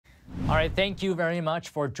right, thank you very much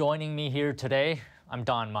for joining me here today. I'm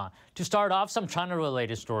Don Ma. To start off, some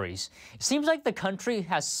China-related stories. It seems like the country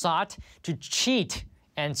has sought to cheat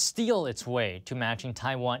and steal its way to matching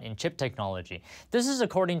Taiwan in chip technology. This is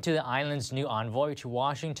according to the island's new envoy to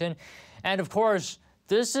Washington. And of course,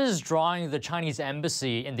 this is drawing the Chinese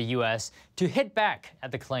embassy in the U.S. to hit back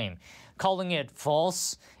at the claim, calling it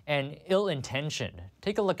false and ill-intentioned.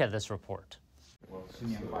 Take a look at this report.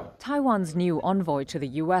 Taiwan's new envoy to the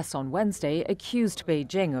U.S. on Wednesday accused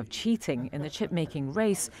Beijing of cheating in the chip-making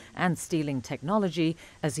race and stealing technology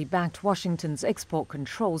as he backed Washington's export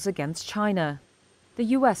controls against China. The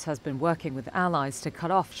U.S. has been working with allies to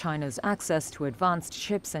cut off China's access to advanced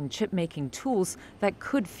chips and chip-making tools that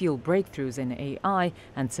could fuel breakthroughs in AI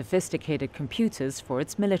and sophisticated computers for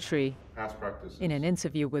its military. In an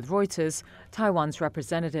interview with Reuters, Taiwan's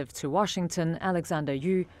representative to Washington, Alexander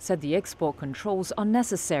Yui, said the export controls are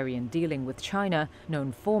necessary in dealing with China,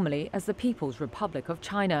 known formally as the People's Republic of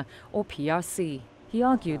China, or PRC. He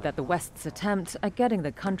argued that the West's attempt at getting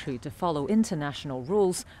the country to follow international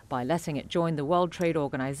rules by letting it join the World Trade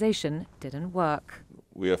Organization didn't work.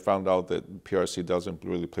 We have found out that PRC doesn't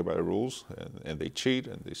really play by the rules, and they cheat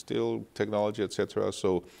and they steal technology, etc.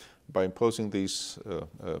 So by imposing these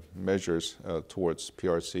measures towards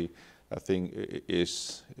PRC, I think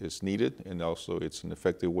is needed, and also it's an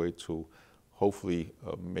effective way to hopefully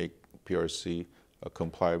make PRC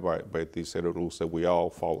comply by these set of rules that we all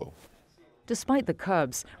follow. Despite the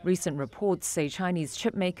curbs, recent reports say Chinese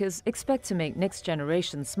chip makers expect to make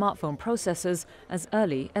next-generation smartphone processors as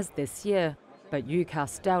early as this year. But Yu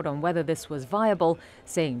cast doubt on whether this was viable,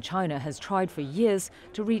 saying China has tried for years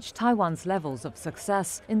to reach Taiwan's levels of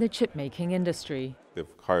success in the chip-making industry. They've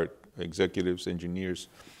hired executives, engineers,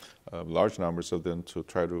 large numbers of them, to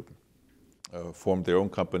try to form their own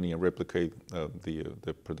company and replicate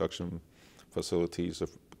the production facilities,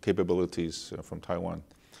 capabilities from Taiwan.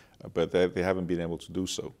 But they haven't been able to do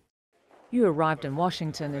so. Yu arrived in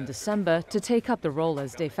Washington in December to take up the role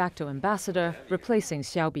as de facto ambassador, replacing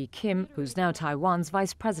Hsiao Bi-khim, who's now Taiwan's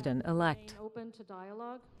vice president-elect.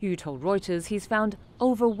 Yu told Reuters he's found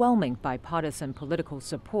overwhelming bipartisan political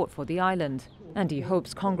support for the island, and he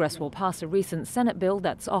hopes Congress will pass a recent Senate bill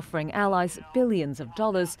that's offering allies billions of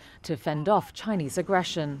dollars to fend off Chinese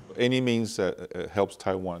aggression. Any means that helps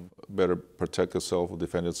Taiwan better protect itself or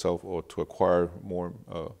defend itself, or to acquire more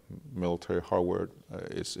military hardware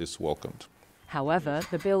is welcomed. However,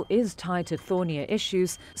 the bill is tied to thornier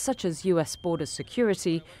issues such as U.S. border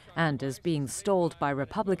security and is being stalled by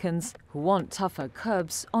Republicans who want tougher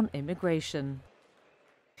curbs on immigration.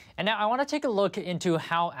 And now I want to take a look into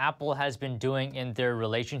how Apple has been doing in their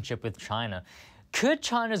relationship with China. Could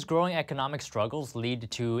China's growing economic struggles lead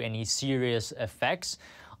to any serious effects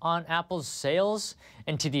on Apple's sales?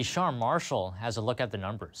 And TD Sean Marshall has a look at the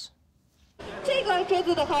numbers.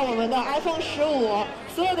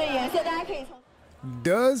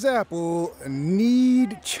 Does Apple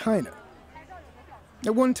need China?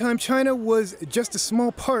 At one time, China was just a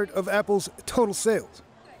small part of Apple's total sales.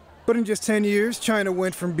 But in just 10 years, China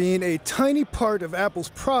went from being a tiny part of Apple's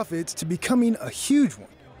profits to becoming a huge one,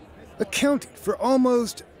 accounting for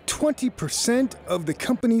almost 20% of the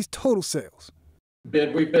company's total sales.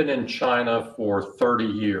 We've been in China for 30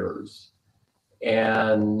 years,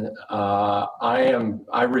 and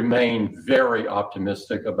I remain very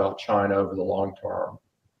optimistic about China over the long term.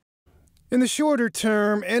 In the shorter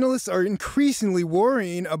term, analysts are increasingly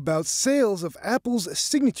worrying about sales of Apple's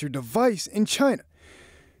signature device in China,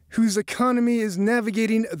 whose economy is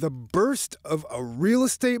navigating the burst of a real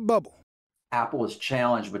estate bubble. Apple is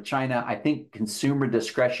challenged, but China, I think consumer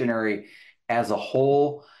discretionary as a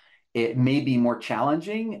whole, it may be more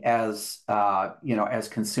challenging as as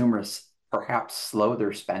consumers perhaps slow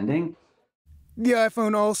their spending. The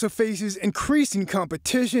iPhone also faces increasing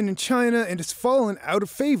competition in China and has fallen out of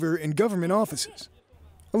favor in government offices.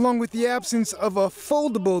 Along with the absence of a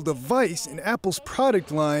foldable device in Apple's product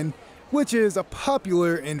line, which is a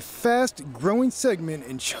popular and fast-growing segment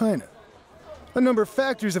in China. A number of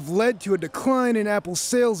factors have led to a decline in Apple's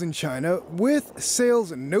sales in China, with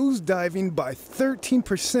sales nosediving by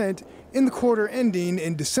 13% in the quarter ending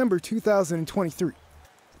in December 2023.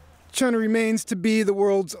 China remains to be the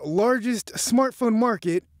world's largest smartphone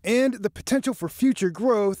market, and the potential for future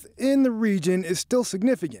growth in the region is still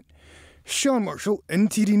significant. Sean Marshall,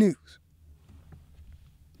 NTD News.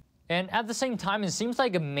 And at the same time, it seems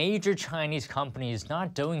like a major Chinese company is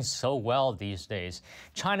not doing so well these days.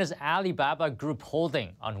 China's Alibaba Group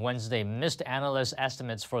Holding on Wednesday missed analyst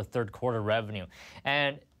estimates for third quarter revenue.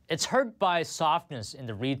 And It's hurt by softness in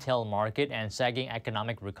the retail market and sagging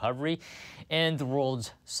economic recovery in the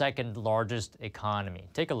world's second largest economy.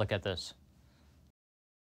 Take a look at this.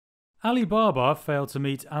 Alibaba failed to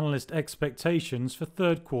meet analyst expectations for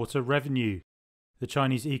third quarter revenue. The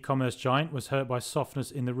Chinese e-commerce giant was hurt by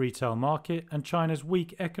softness in the retail market and China's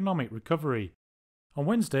weak economic recovery. On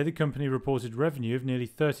Wednesday, the company reported revenue of nearly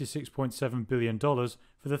 $36.7 billion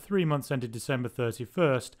for the 3 months ended December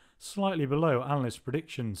 31st, slightly below analyst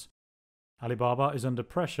predictions. Alibaba is under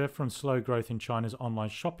pressure from slow growth in China's online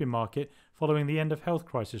shopping market following the end of health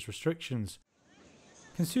crisis restrictions.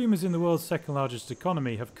 Consumers in the world's second largest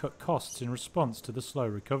economy have cut costs in response to the slow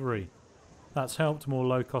recovery. That's helped more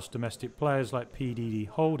low-cost domestic players like PDD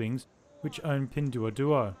Holdings, which own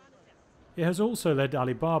Pinduoduo. It has also led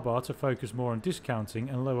Alibaba to focus more on discounting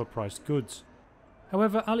and lower-priced goods.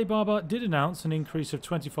 However, Alibaba did announce an increase of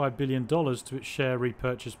 $25 billion to its share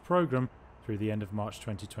repurchase program through the end of March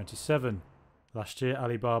 2027. Last year,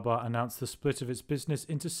 Alibaba announced the split of its business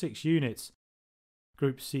into 6 units.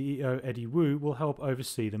 Group CEO Eddie Wu will help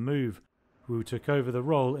oversee the move. Wu took over the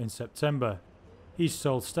role in September. He's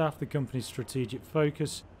told staff the company's strategic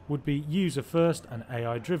focus would be user-first and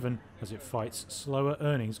AI-driven as it fights slower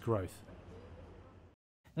earnings growth.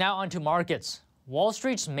 Now onto markets. Wall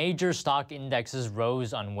Street's major stock indexes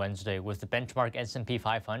rose on Wednesday, with the benchmark S&P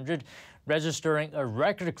 500 registering a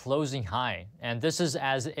record closing high. And this is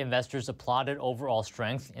as investors applauded overall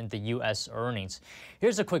strength in the U.S. earnings.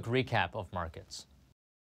 Here's a quick recap of markets.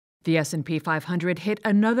 The S&P 500 hit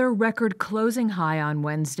another record closing high on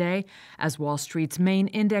Wednesday as Wall Street's main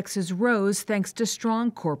indexes rose thanks to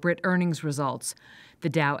strong corporate earnings results. The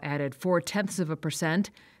Dow added 0.4%,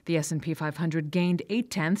 the S&P 500 gained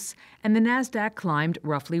 0.8%, and the Nasdaq climbed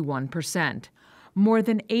roughly 1%. More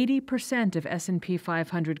than 80% of S&P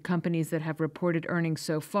 500 companies that have reported earnings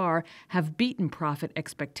so far have beaten profit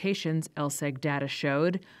expectations, LSEG data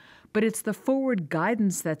showed. But it's the forward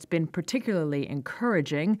guidance that's been particularly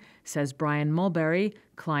encouraging, says Brian Mulberry,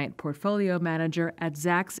 client portfolio manager at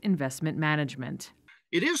Zacks Investment Management.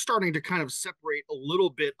 It is starting to kind of separate a little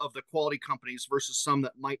bit of the quality companies versus some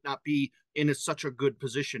that might not be in such a good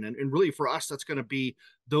position. And really for us, that's going to be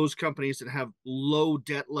those companies that have low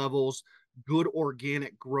debt levels, good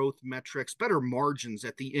organic growth metrics, better margins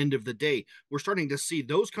at the end of the day. We're starting to see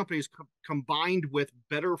those companies combined with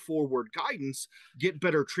better forward guidance get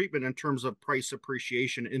better treatment in terms of price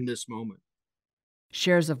appreciation in this moment.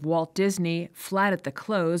 Shares of Walt Disney, flat at the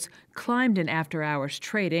close, climbed in after-hours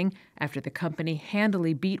trading after the company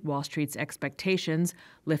handily beat Wall Street's expectations,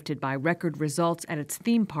 lifted by record results at its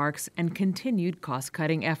theme parks and continued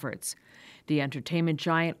cost-cutting efforts. The entertainment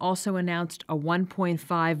giant also announced a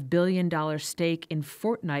 $1.5 billion stake in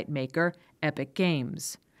Fortnite maker Epic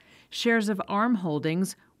Games. Shares of ARM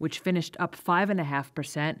Holdings, which finished up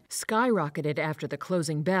 5.5%, skyrocketed after the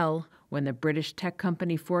closing bell when the British tech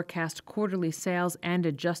company forecast quarterly sales and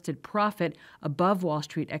adjusted profit above Wall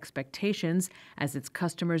Street expectations as its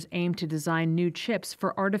customers aim to design new chips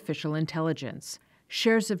for artificial intelligence.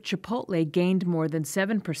 Shares of Chipotle gained more than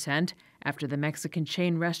 7% after the Mexican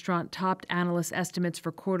chain restaurant topped analyst estimates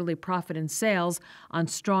for quarterly profit and sales on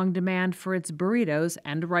strong demand for its burritos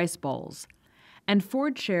and rice bowls. And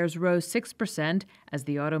Ford shares rose 6% as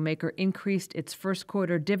the automaker increased its first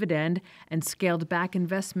quarter dividend and scaled back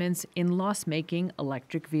investments in loss-making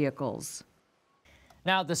electric vehicles.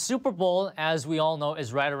 Now, the Super Bowl, as we all know,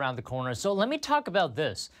 is right around the corner. So let me talk about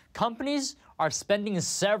this. Companies are spending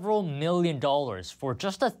several $1 million for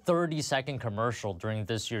just a 30-second commercial during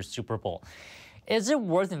this year's Super Bowl. Is it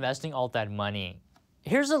worth investing all that money?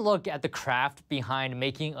 Here's a look at the craft behind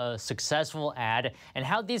making a successful ad and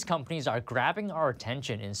how these companies are grabbing our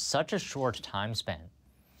attention in such a short time span.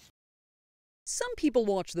 Some people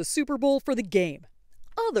watch the Super Bowl for the game,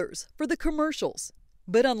 others for the commercials.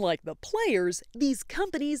 But unlike the players, these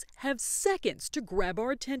companies have seconds to grab our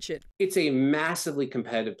attention. It's a massively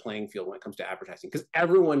competitive playing field when it comes to advertising because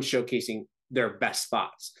everyone's showcasing their best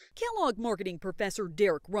spots. Kellogg marketing professor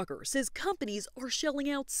Derek Rucker says companies are shelling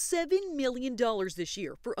out $7 million this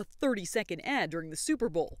year for a 30-second ad during the Super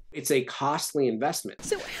Bowl. It's a costly investment.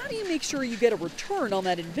 So how do you make sure you get a return on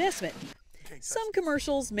that investment? Some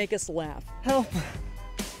commercials make us laugh. Help!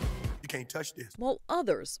 You can't touch this. While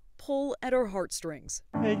others pull at our heartstrings.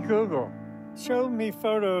 Hey Google, show me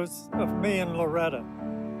photos of me and Loretta.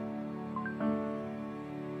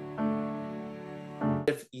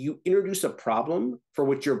 If you introduce a problem for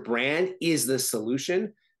which your brand is the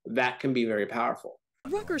solution, that can be very powerful.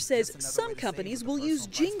 Rucker says some companies will use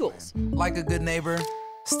jingles. Like a good neighbor,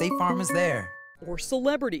 State Farm is there. or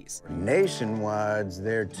celebrities. Nationwide's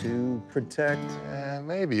there to protect.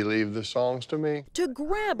 Maybe leave the songs to me. To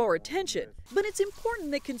grab our attention. But it's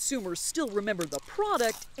important that consumers still remember the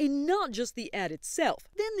product and not just the ad itself.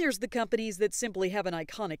 Then there's the companies that simply have an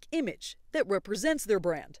iconic image that represents their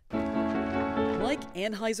brand. Like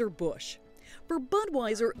Anheuser-Busch. For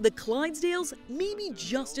Budweiser, the Clydesdales may be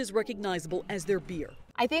just as recognizable as their beer.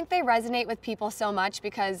 I think they resonate with people so much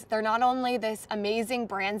because they're not only this amazing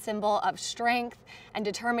brand symbol of strength and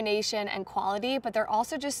determination and quality, but they're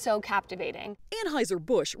also just so captivating.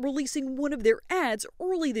 Anheuser-Busch releasing one of their ads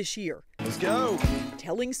early this year. Let's go!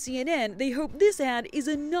 Telling CNN they hope this ad is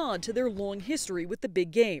a nod to their long history with the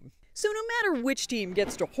big game. So no matter which team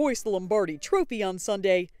gets to hoist the Lombardi Trophy on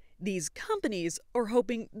Sunday, these companies are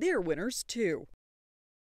hoping they're winners too.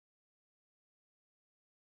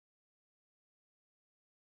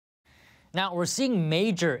 Now, we're seeing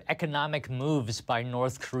major economic moves by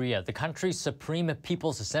North Korea. The country's Supreme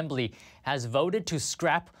People's Assembly has voted to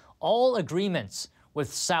scrap all agreements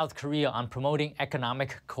with South Korea on promoting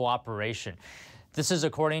economic cooperation. This is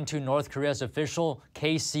according to North Korea's official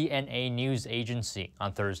KCNA news agency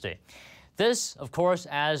on Thursday. This, of course,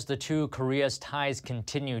 as the two Koreas' ties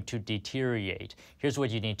continue to deteriorate. Here's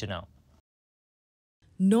what you need to know.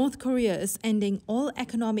 North Korea is ending all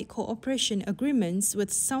economic cooperation agreements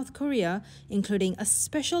with South Korea, including a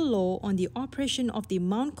special law on the operation of the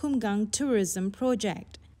Mount Kumgang tourism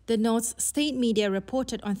project. The North's state media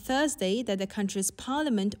reported on Thursday that the country's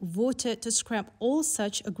parliament voted to scrap all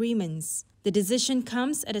such agreements. The decision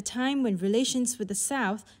comes at a time when relations with the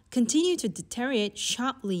South continue to deteriorate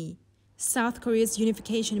sharply. South Korea's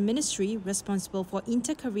Unification Ministry, responsible for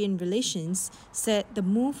inter-Korean relations, said the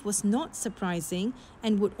move was not surprising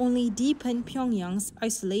and would only deepen Pyongyang's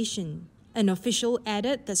isolation. An official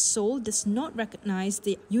added that Seoul does not recognize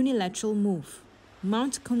the unilateral move.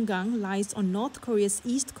 Mount Kumgang lies on North Korea's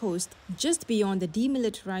east coast, just beyond the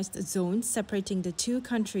demilitarized zone separating the two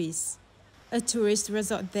countries. A tourist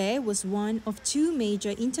resort there was one of two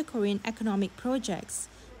major inter-Korean economic projects,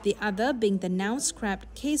 the other being the now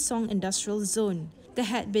scrapped Kaesong Industrial Zone. There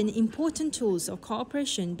had been important tools of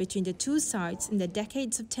cooperation between the two sides in the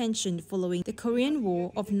decades of tension following the Korean War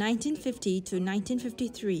of 1950 to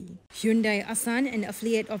 1953. Hyundai Asan, an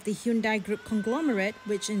affiliate of the Hyundai Group conglomerate,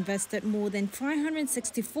 which invested more than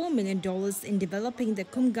 $564 million in developing the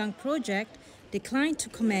Kumgang project, declined to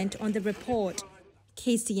comment on the report.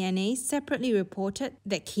 KCNA separately reported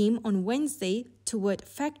that Kim on Wednesday toured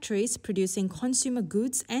factories producing consumer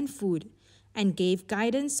goods and food and gave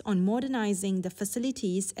guidance on modernizing the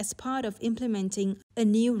facilities as part of implementing a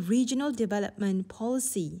new regional development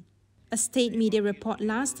policy. A state media report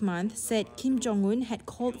last month said Kim Jong-un had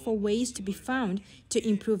called for ways to be found to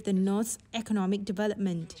improve the North's economic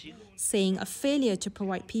development, saying a failure to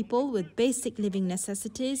provide people with basic living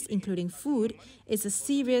necessities, including food, is a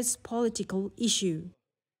serious political issue.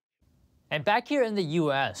 And back here in the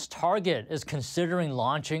U.S., Target is considering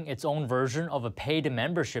launching its own version of a paid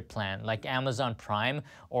membership plan like Amazon Prime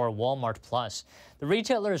or Walmart Plus. The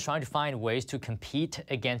retailer is trying to find ways to compete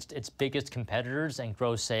against its biggest competitors and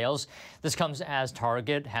grow sales. This comes as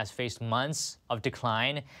Target has faced months of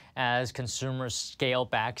decline as consumers scale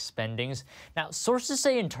back spendings. Now, sources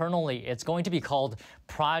say internally it's going to be called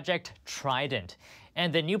Project Trident.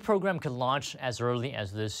 And the new program could launch as early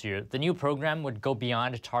as this year. The new program would go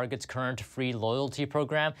beyond Target's current free loyalty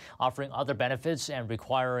program, offering other benefits and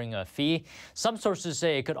requiring a fee. Some sources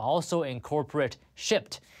say it could also incorporate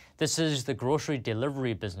Shipt. This is the grocery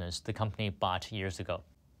delivery business the company bought years ago.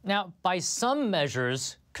 Now, by some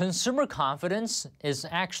measures, consumer confidence is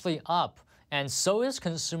actually up, and so is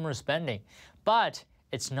consumer spending. But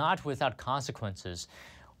it's not without consequences.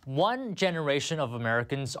 One generation of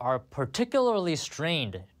Americans are particularly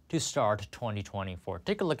strained to start 2024.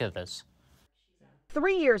 Take a look at this.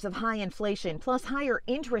 3 years of high inflation plus higher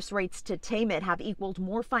interest rates to tame it have equaled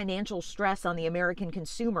more financial stress on the American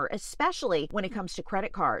consumer, especially when it comes to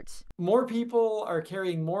credit cards. More people are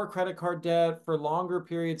carrying more credit card debt for longer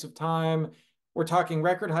periods of time. We're talking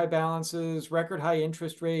record high balances, record high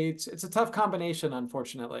interest rates. It's a tough combination,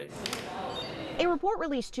 unfortunately. A report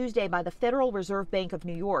released Tuesday by the Federal Reserve Bank of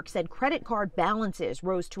New York said credit card balances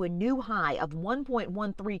rose to a new high of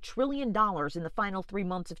 $1.13 trillion in the final 3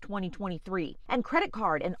 months of 2023. And credit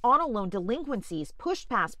card and auto loan delinquencies pushed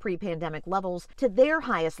past pre-pandemic levels to their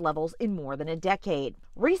highest levels in more than a decade.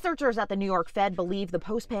 Researchers at the New York Fed believe the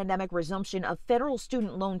post-pandemic resumption of federal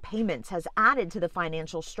student loan payments has added to the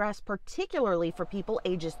financial stress, particularly for people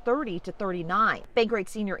ages 30 to 39. Bankrate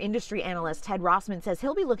senior industry analyst Ted Rossman says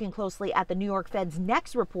he'll be looking closely at the New York Fed's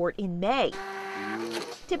next report in May.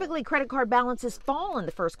 Typically, credit card balances fall in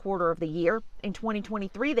the first quarter of the year. In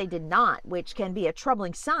 2023, they did not, which can be a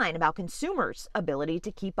troubling sign about consumers' ability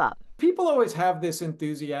to keep up. People always have this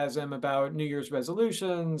enthusiasm about New Year's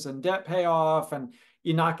resolutions and debt payoff, and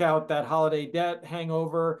you knock out that holiday debt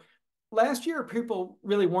hangover. Last year, people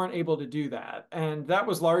really weren't able to do that, and that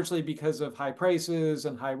was largely because of high prices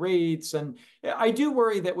and high rates. And I do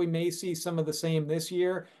worry that we may see some of the same this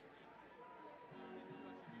year.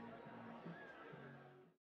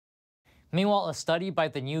 Meanwhile, a study by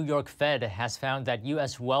the New York Fed has found that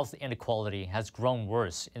U.S. wealth inequality has grown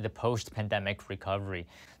worse in the post-pandemic recovery.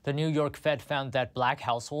 The New York Fed found that black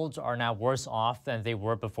households are now worse off than they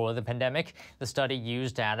were before the pandemic. The study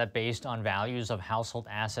used data based on values of household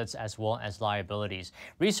assets as well as liabilities.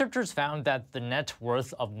 Researchers found that the net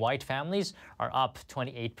worth of white families are up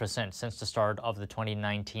 28% since the start of the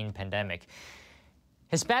 2019 pandemic.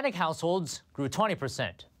 Hispanic households grew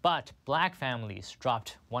 20%, but black families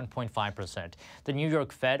dropped 1.5%. The New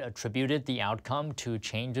York Fed attributed the outcome to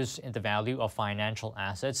changes in the value of financial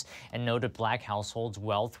assets and noted black households'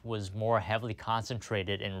 wealth was more heavily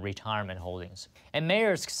concentrated in retirement holdings. And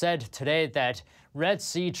Maersk said today that Red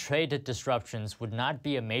Sea trade disruptions would not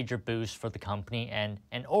be a major boost for the company, and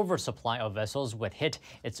an oversupply of vessels would hit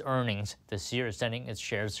its earnings this year, sending its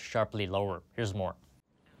shares sharply lower. Here's more.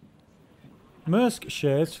 Maersk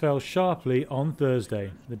shares fell sharply on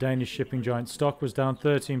Thursday. The Danish shipping giant stock was down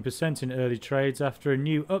 13% in early trades after a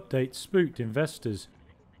new update spooked investors.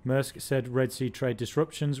 Maersk said Red Sea trade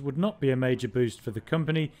disruptions would not be a major boost for the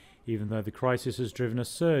company, even though the crisis has driven a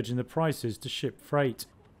surge in the prices to ship freight.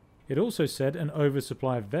 It also said an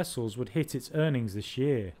oversupply of vessels would hit its earnings this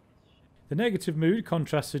year. The negative mood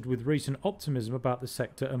contrasted with recent optimism about the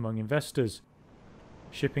sector among investors.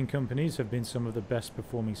 Shipping companies have been some of the best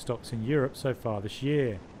performing stocks in Europe so far this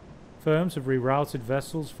year. Firms have rerouted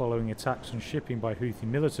vessels following attacks on shipping by Houthi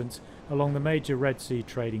militants along the major Red Sea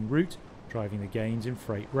trading route, driving the gains in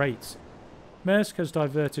freight rates. Maersk has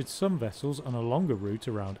diverted some vessels on a longer route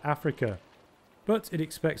around Africa, but it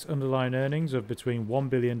expects underlying earnings of between $1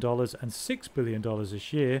 billion and $6 billion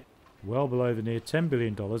this year, well below the near $10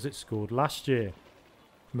 billion it scored last year.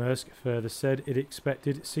 Maersk further said it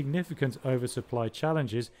expected significant oversupply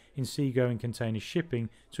challenges in seagoing container shipping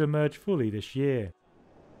to emerge fully this year.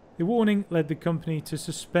 The warning led the company to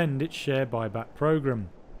suspend its share buyback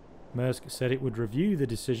program. Maersk said it would review the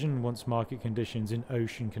decision once market conditions in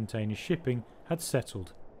ocean container shipping had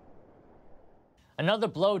settled. Another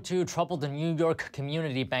blow to trouble the New York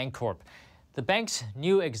Community Bank Corp. The bank's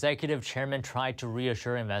new executive chairman tried to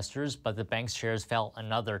reassure investors, but the bank's shares fell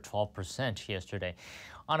another 12% yesterday.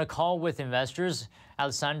 On a call with investors,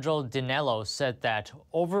 Alessandro Dinello said that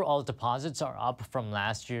overall deposits are up from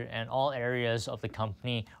last year and all areas of the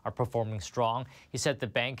company are performing strong. He said the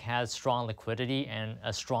bank has strong liquidity and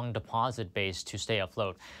a strong deposit base to stay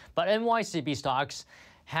afloat. But NYCB stocks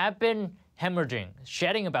have been hemorrhaging,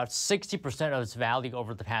 shedding about 60% of its value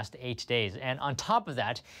over the past 8 days. And on top of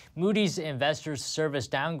that, Moody's Investors Service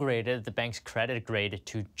downgraded the bank's credit grade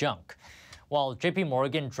to junk, while JP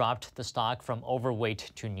Morgan dropped the stock from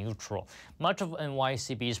overweight to neutral. Much of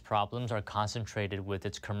NYCB's problems are concentrated with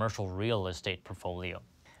its commercial real estate portfolio.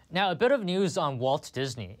 Now, a bit of news on Walt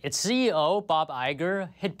Disney. Its CEO, Bob Iger,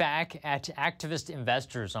 hit back at activist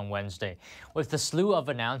investors on Wednesday with a slew of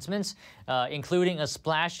announcements, including a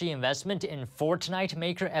splashy investment in Fortnite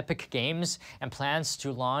maker Epic Games and plans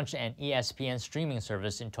to launch an ESPN streaming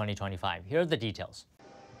service in 2025. Here are the details.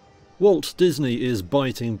 Walt Disney is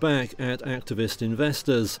biting back at activist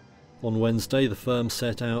investors. On Wednesday, the firm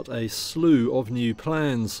set out a slew of new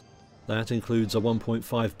plans. That includes a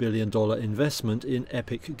 $1.5 billion investment in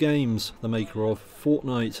Epic Games, the maker of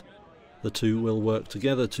Fortnite. The two will work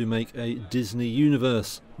together to make a Disney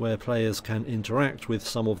universe, where players can interact with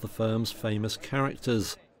some of the firm's famous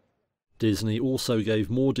characters. Disney also gave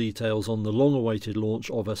more details on the long-awaited launch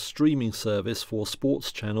of a streaming service for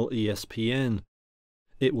sports channel ESPN.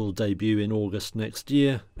 It will debut in August next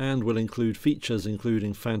year and will include features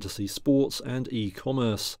including fantasy sports and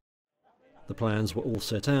e-commerce. The plans were all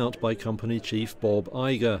set out by company chief Bob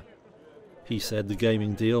Iger. He said the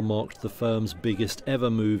gaming deal marked the firm's biggest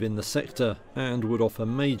ever move in the sector and would offer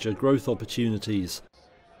major growth opportunities.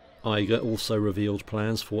 Iger also revealed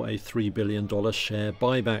plans for a $3 billion share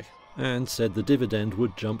buyback and said the dividend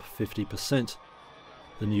would jump 50%.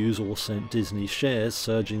 The news all sent Disney shares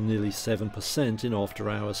surging nearly 7% in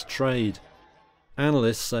after-hours trade.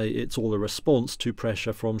 Analysts say it's all a response to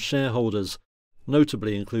pressure from shareholders,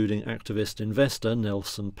 notably including activist investor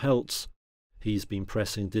Nelson Peltz. He's been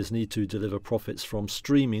pressing Disney to deliver profits from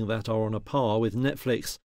streaming that are on a par with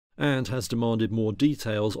Netflix, and has demanded more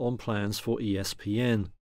details on plans for ESPN.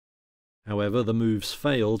 However, the moves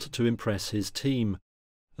failed to impress his team.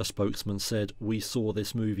 A spokesman said, "We saw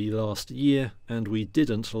this movie last year and we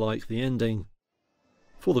didn't like the ending."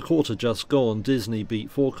 For the quarter just gone, Disney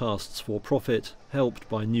beat forecasts for profit, helped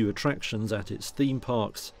by new attractions at its theme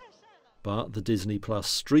parks. But the Disney Plus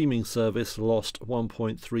streaming service lost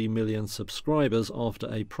 1.3 million subscribers after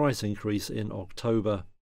a price increase in October.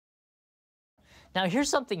 Now here's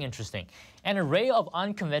something interesting. An array of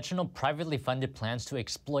unconventional privately funded plans to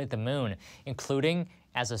exploit the moon, including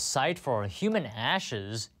as a site for human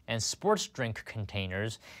ashes and sports drink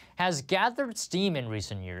containers, has gathered steam in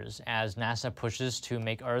recent years as NASA pushes to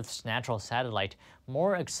make Earth's natural satellite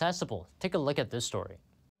more accessible. Take a look at this story.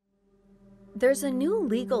 There's a new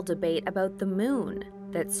legal debate about the moon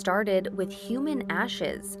that started with human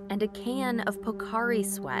ashes and a can of Pocari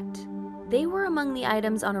Sweat. They were among the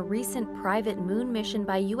items on a recent private moon mission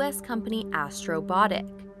by U.S. company Astrobotic,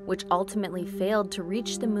 which ultimately failed to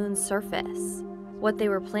reach the moon's surface. What they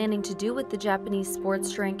were planning to do with the Japanese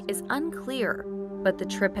sports drink is unclear, but the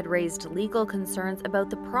trip had raised legal concerns about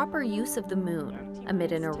the proper use of the moon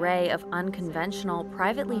amid an array of unconventional,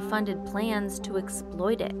 privately funded plans to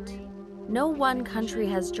exploit it. No one country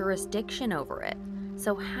has jurisdiction over it,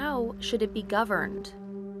 so how should it be governed?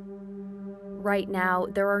 Right now,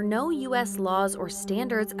 there are no U.S. laws or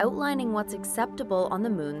standards outlining what's acceptable on the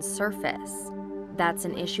moon's surface. That's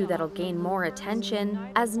an issue that'll gain more attention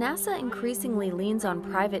as NASA increasingly leans on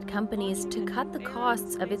private companies to cut the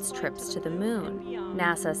costs of its trips to the moon.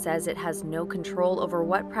 NASA says it has no control over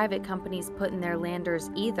what private companies put in their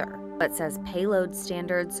landers either, but says payload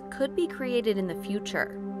standards could be created in the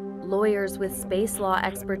future. Lawyers with space law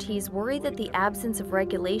expertise worry that the absence of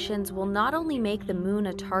regulations will not only make the moon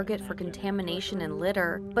a target for contamination and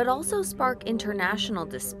litter, but also spark international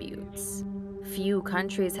disputes. Few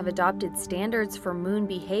countries have adopted standards for moon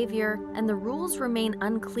behavior, and the rules remain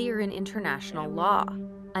unclear in international law.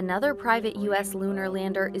 Another private U.S. lunar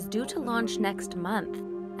lander is due to launch next month,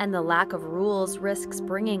 and the lack of rules risks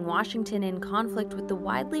bringing Washington in conflict with the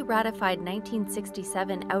widely ratified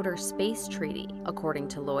 1967 Outer Space Treaty, according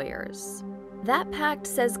to lawyers. That pact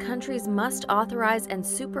says countries must authorize and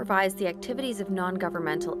supervise the activities of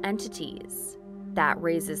non-governmental entities. That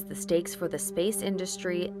raises the stakes for the space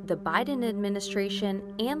industry, the Biden administration,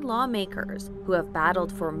 and lawmakers who have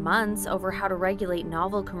battled for months over how to regulate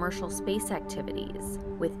novel commercial space activities,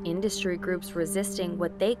 with industry groups resisting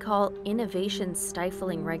what they call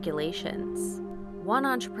innovation-stifling regulations. One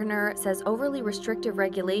entrepreneur says overly restrictive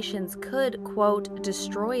regulations could, quote,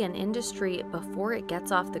 destroy an industry before it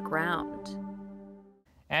gets off the ground.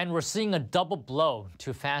 And we're seeing a double blow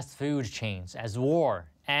to fast food chains as war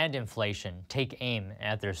and inflation take aim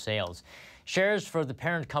at their sales. Shares for the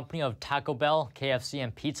parent company of Taco Bell, KFC,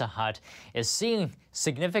 and Pizza Hut is seeing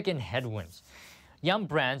significant headwinds. Yum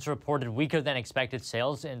Brands reported weaker than expected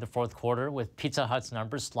sales in the fourth quarter, with Pizza Hut's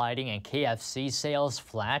numbers sliding and KFC sales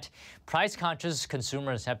flat. Price-conscious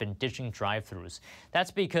consumers have been ditching drive-thrus.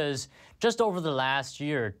 That's because just over the last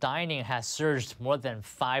year, dining has surged more than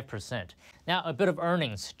 5%. Now, a bit of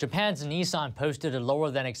earnings. Japan's Nissan posted a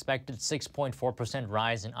lower than expected 6.4%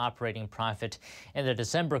 rise in operating profit in the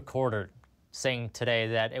December quarter, saying today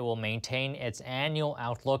that it will maintain its annual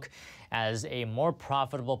outlook as a more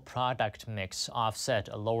profitable product mix offset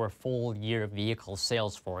a lower full-year vehicle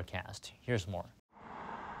sales forecast. Here's more.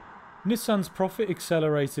 Nissan's profit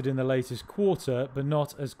accelerated in the latest quarter, but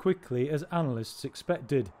not as quickly as analysts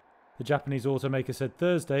expected. The Japanese automaker said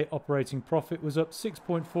Thursday operating profit was up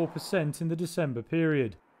 6.4% in the December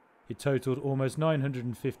period. It totaled almost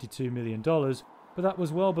 $952 million, but that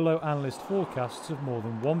was well below analyst forecasts of more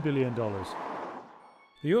than $1 billion.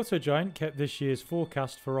 The auto giant kept this year's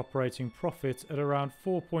forecast for operating profit at around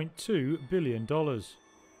 $4.2 billion.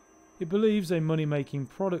 It believes a money-making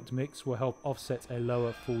product mix will help offset a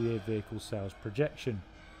lower full-year vehicle sales projection.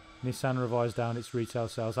 Nissan revised down its retail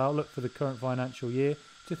sales outlook for the current financial year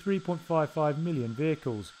to 3.55 million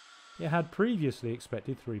vehicles. It had previously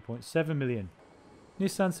expected 3.7 million.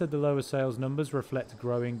 Nissan said the lower sales numbers reflect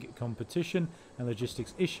growing competition and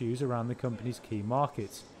logistics issues around the company's key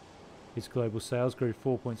markets. Its global sales grew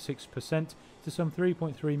 4.6% to some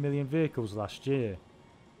 3.3 million vehicles last year.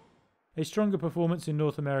 A stronger performance in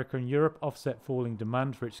North America and Europe offset falling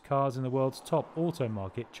demand for its cars in the world's top auto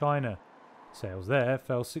market, China. Sales there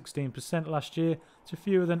fell 16% last year to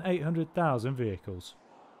fewer than 800,000 vehicles.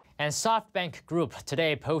 And SoftBank Group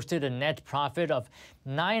today posted a net profit of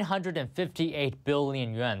 958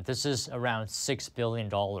 billion yuan. This is around $6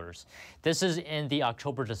 billion. This is in the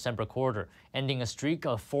October-December quarter, ending a streak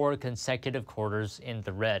of 4 consecutive quarters in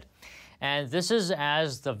the red. And this is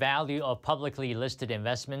as the value of publicly listed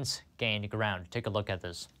investments gained ground. Take a look at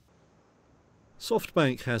this.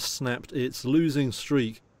 SoftBank has snapped its losing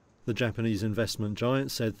streak. The Japanese investment giant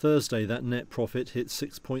said Thursday that net profit hit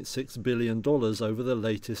 $6.6 billion over the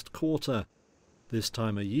latest quarter. This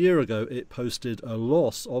time a year ago, it posted a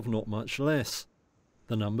loss of not much less.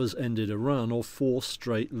 The numbers ended a run of 4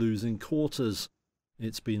 straight losing quarters.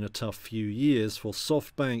 It's been a tough few years for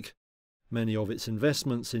SoftBank. Many of its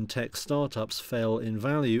investments in tech startups fell in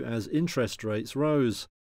value as interest rates rose.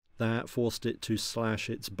 That forced it to slash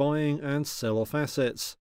its buying and sell off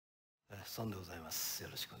assets.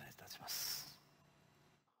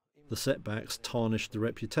 The setbacks tarnished the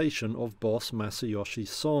reputation of boss Masayoshi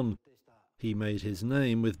Son. He made his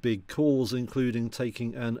name with big calls, including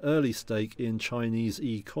taking an early stake in Chinese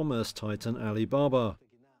e-commerce titan Alibaba.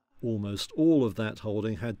 Almost all of that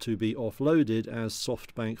holding had to be offloaded as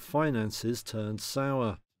SoftBank finances turned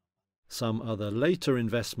sour. Some other later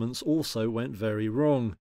investments also went very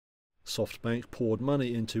wrong. SoftBank poured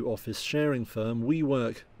money into office sharing firm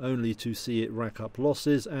WeWork, only to see it rack up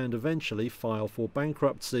losses and eventually file for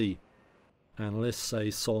bankruptcy. Analysts say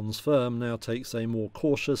Son's firm now takes a more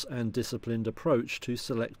cautious and disciplined approach to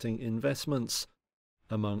selecting investments.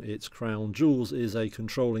 Among its crown jewels is a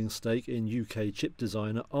controlling stake in UK chip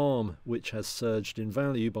designer ARM, which has surged in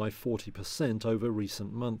value by 40% over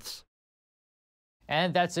recent months.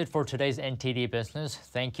 And that's it for today's NTD Business.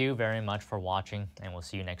 Thank you very much for watching, and we'll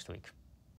see you next week.